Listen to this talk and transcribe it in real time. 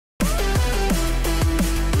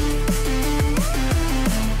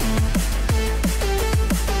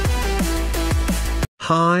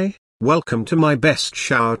Hi, welcome to my best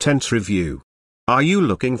shower tent review. Are you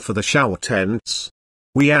looking for the shower tents?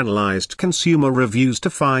 We analyzed consumer reviews to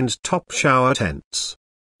find top shower tents.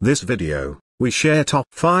 This video, we share top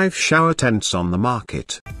 5 shower tents on the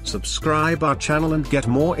market. Subscribe our channel and get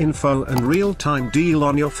more info and real-time deal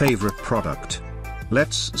on your favorite product.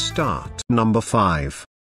 Let's start. Number 5.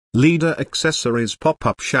 Leader Accessories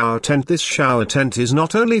Pop-Up Shower Tent. This shower tent is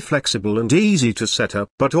not only flexible and easy to set up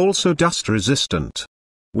but also dust resistant.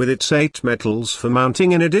 With its 8 metals for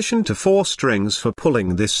mounting in addition to 4 strings for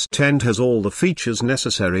pulling, this tent has all the features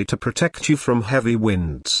necessary to protect you from heavy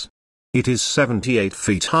winds. It is 78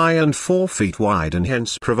 feet high and 4 feet wide and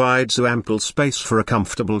hence provides ample space for a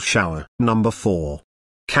comfortable shower. Number 4.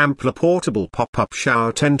 Campla Portable Pop-Up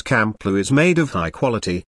Shower Tent. Campla is made of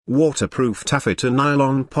high-quality, waterproof taffeta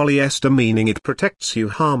nylon polyester, meaning it protects you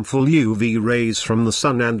harmful UV rays from the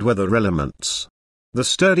sun and weather elements. The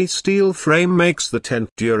sturdy steel frame makes the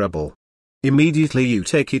tent durable. Immediately you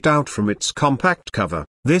take it out from its compact cover,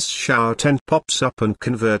 this shower tent pops up and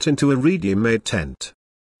converts into a ready-made tent.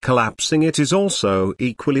 Collapsing it is also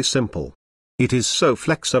equally simple. It is so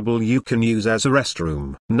flexible you can use as a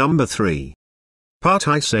restroom. Number 3.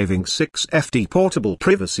 PARTYSAVING 6FD Portable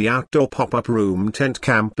Privacy Outdoor Pop-Up Room Tent.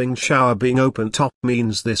 Camping shower being open top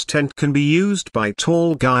means this tent can be used by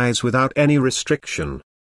tall guys without any restriction.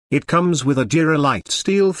 It comes with a Duralite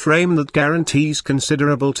steel frame that guarantees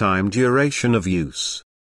considerable time duration of use.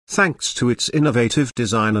 Thanks to its innovative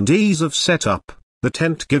design and ease of setup, the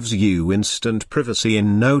tent gives you instant privacy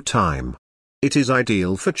in no time. It is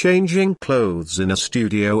ideal for changing clothes in a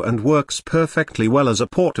studio and works perfectly well as a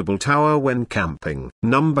portable tower when camping.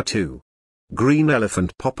 Number 2. Green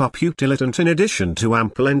Elephant Pop-Up Utilitent. In addition to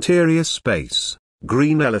ample interior space,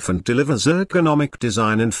 Green Elephant delivers ergonomic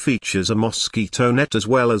design and features a mosquito net as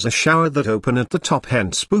well as a shower that open at the top,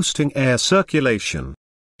 hence boosting air circulation.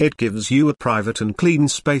 It gives you a private and clean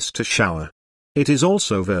space to shower. It is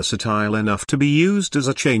also versatile enough to be used as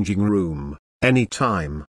a changing room,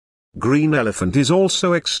 anytime. Green Elephant is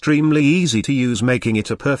also extremely easy to use, making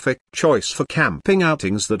it a perfect choice for camping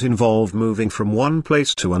outings that involve moving from one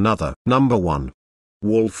place to another. Number 1.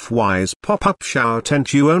 WolfWise Pop-Up Shower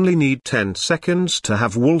Tent. You only need 10 seconds to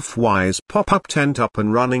have WolfWise Pop-Up Tent up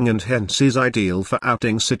and running and hence is ideal for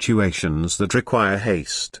outing situations that require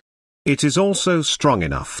haste. It is also strong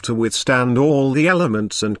enough to withstand all the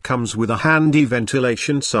elements and comes with a handy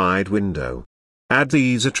ventilation side window. Add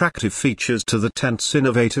these attractive features to the tent's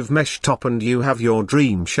innovative mesh top and you have your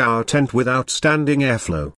dream shower tent with outstanding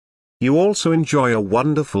airflow. You also enjoy a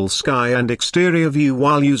wonderful sky and exterior view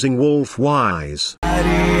while using WolfWise. I'm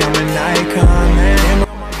an icon, man.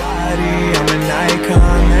 I'm an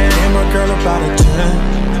icon, man. I'm a girl about a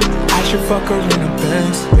 10. I should fuck her in a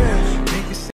Benz.